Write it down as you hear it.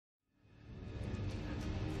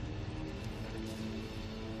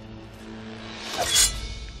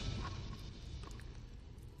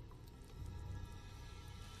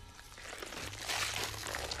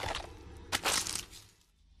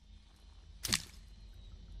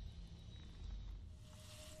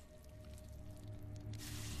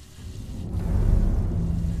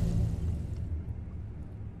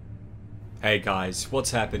Hey guys, what's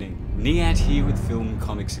happening? Niyat here with Film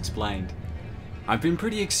Comics Explained. I've been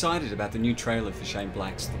pretty excited about the new trailer for Shane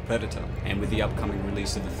Black's The Predator, and with the upcoming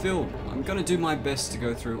release of the film, I'm gonna do my best to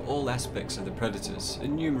go through all aspects of the Predators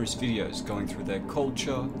in numerous videos going through their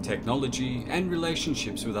culture, technology, and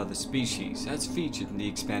relationships with other species as featured in the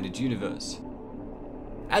expanded universe.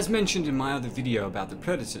 As mentioned in my other video about the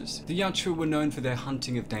Predators, the Yachtja were known for their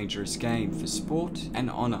hunting of dangerous game for sport and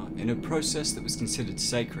honor in a process that was considered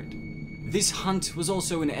sacred. This hunt was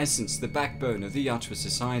also in essence the backbone of the Yachtja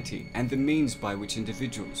society and the means by which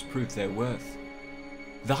individuals proved their worth.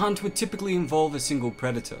 The hunt would typically involve a single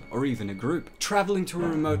predator, or even a group, traveling to a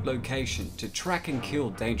remote location to track and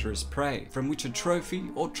kill dangerous prey, from which a trophy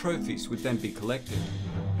or trophies would then be collected.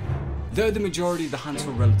 Though the majority of the hunts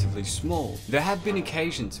were relatively small, there have been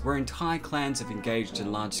occasions where entire clans have engaged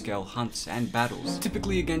in large-scale hunts and battles,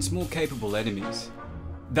 typically against more capable enemies.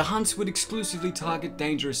 The hunts would exclusively target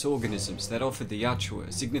dangerous organisms that offered the Yachtja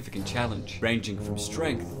a significant challenge, ranging from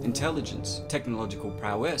strength, intelligence, technological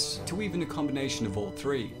prowess, to even a combination of all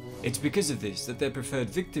three. It's because of this that their preferred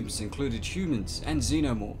victims included humans and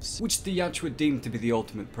xenomorphs, which the Yachtja deemed to be the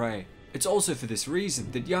ultimate prey. It's also for this reason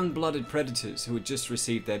that young-blooded predators who had just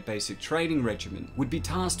received their basic training regimen would be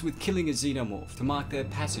tasked with killing a xenomorph to mark their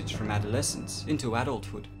passage from adolescence into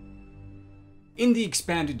adulthood. In the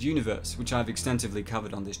expanded universe, which I've extensively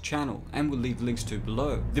covered on this channel and will leave links to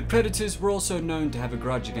below, the Predators were also known to have a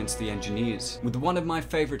grudge against the Engineers, with one of my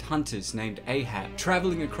favourite hunters named Ahab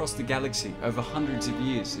travelling across the galaxy over hundreds of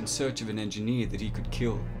years in search of an engineer that he could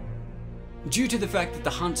kill. Due to the fact that the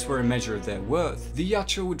hunts were a measure of their worth, the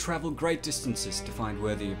Yachtja would travel great distances to find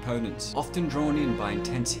worthy opponents, often drawn in by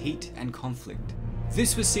intense heat and conflict.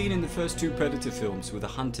 This was seen in the first two Predator films with a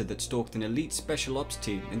hunter that stalked an elite special ops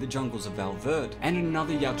team in the jungles of Valverde, and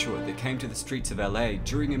another Yachtja that came to the streets of LA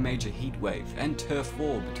during a major heat wave and turf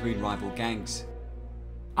war between rival gangs.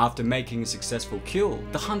 After making a successful kill,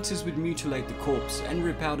 the hunters would mutilate the corpse and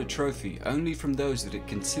rip out a trophy only from those that it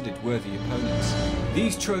considered worthy opponents.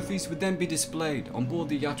 These trophies would then be displayed on board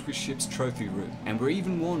the Yachtja ship's trophy room, and were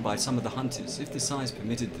even worn by some of the hunters if the size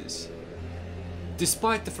permitted this.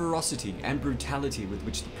 Despite the ferocity and brutality with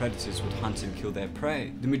which the Predators would hunt and kill their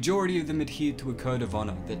prey, the majority of them adhered to a code of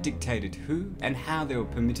honor that dictated who and how they were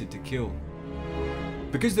permitted to kill.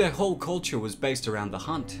 Because their whole culture was based around the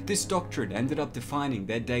hunt, this doctrine ended up defining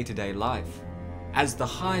their day-to-day life. As the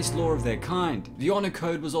highest law of their kind, the honor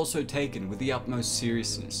code was also taken with the utmost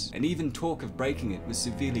seriousness, and even talk of breaking it was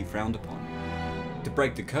severely frowned upon. To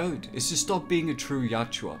break the code is to stop being a true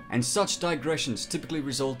Yachtja, and such digressions typically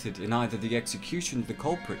resulted in either the execution of the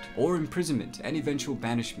culprit or imprisonment and eventual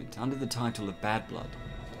banishment under the title of bad blood.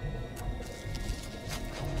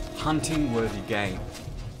 Hunting worthy game.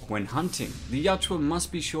 When hunting, the Yachtja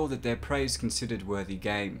must be sure that their prey is considered worthy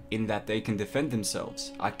game, in that they can defend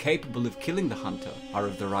themselves, are capable of killing the hunter, are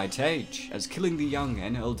of the right age, as killing the young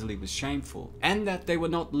and elderly was shameful, and that they were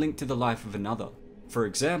not linked to the life of another. For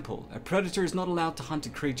example, a predator is not allowed to hunt a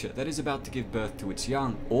creature that is about to give birth to its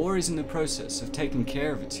young, or is in the process of taking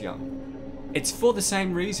care of its young. It's for the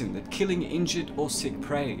same reason that killing injured or sick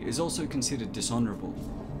prey is also considered dishonorable.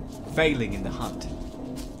 Failing in the hunt.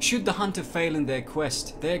 Should the hunter fail in their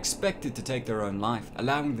quest, they are expected to take their own life,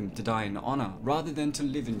 allowing them to die in honor rather than to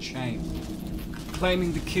live in shame.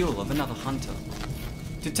 Claiming the kill of another hunter.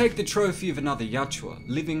 To take the trophy of another Yachtja,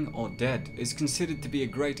 living or dead, is considered to be a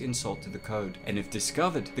great insult to the code, and if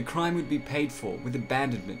discovered, the crime would be paid for with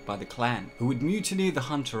abandonment by the clan, who would mutiny the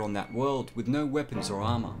hunter on that world with no weapons or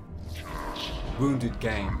armor. Wounded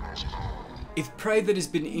game. If prey that has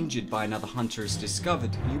been injured by another hunter is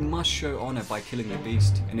discovered, you must show honor by killing the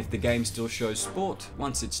beast, and if the game still shows sport,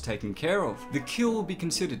 once it's taken care of, the kill will be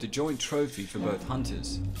considered a joint trophy for both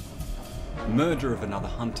hunters. Murder of another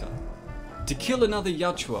hunter. To kill another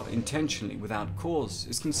Yachtja intentionally without cause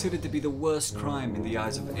is considered to be the worst crime in the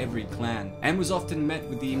eyes of every clan, and was often met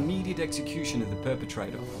with the immediate execution of the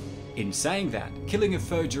perpetrator. In saying that, killing a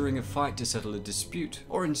foe during a fight to settle a dispute,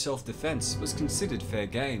 or in self-defense, was considered fair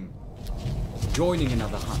game. Joining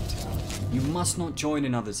another hunt. You must not join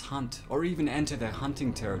another's hunt, or even enter their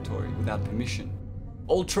hunting territory without permission.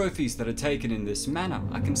 All trophies that are taken in this manner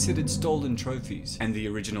are considered stolen trophies, and the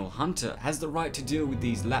original hunter has the right to deal with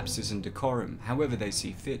these lapses in decorum however they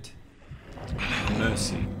see fit.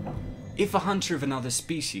 Mercy. If a hunter of another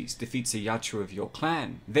species defeats a Yachtja of your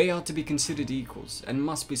clan, they are to be considered equals and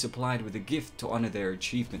must be supplied with a gift to honor their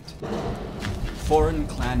achievement. Foreign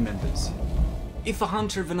clan members. If a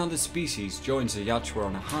hunter of another species joins a Yachtja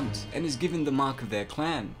on a hunt and is given the mark of their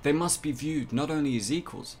clan, they must be viewed not only as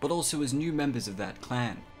equals, but also as new members of that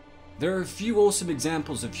clan. There are a few awesome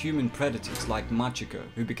examples of human predators like Machiko,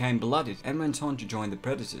 who became blooded and went on to join the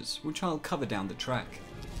Predators, which I'll cover down the track.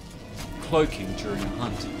 Cloaking during a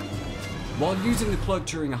hunt. While using the cloak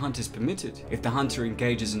during a hunt is permitted, if the hunter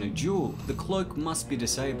engages in a duel, the cloak must be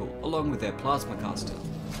disabled, along with their plasma caster.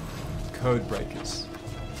 Code breakers.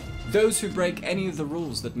 Those who break any of the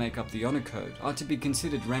rules that make up the honor code are to be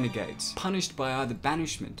considered renegades, punished by either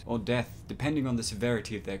banishment or death, depending on the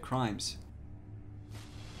severity of their crimes.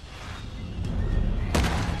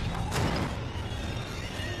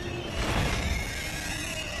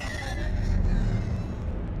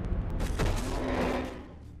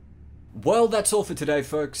 Well, that's all for today,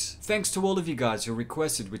 folks. Thanks to all of you guys who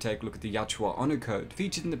requested we take a look at the Yachua honor code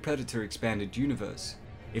featured in the Predator Expanded Universe.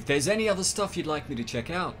 If there's any other stuff you'd like me to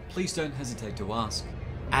check out, please don't hesitate to ask.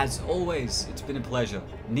 As always, it's been a pleasure.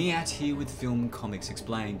 Niyat here with Film Comics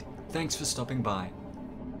Explained. Thanks for stopping by.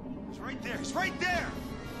 He's right there, he's right there!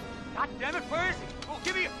 God damn it, where is he? Oh,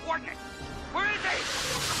 give me a coordinate! Where is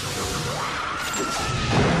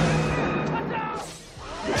he?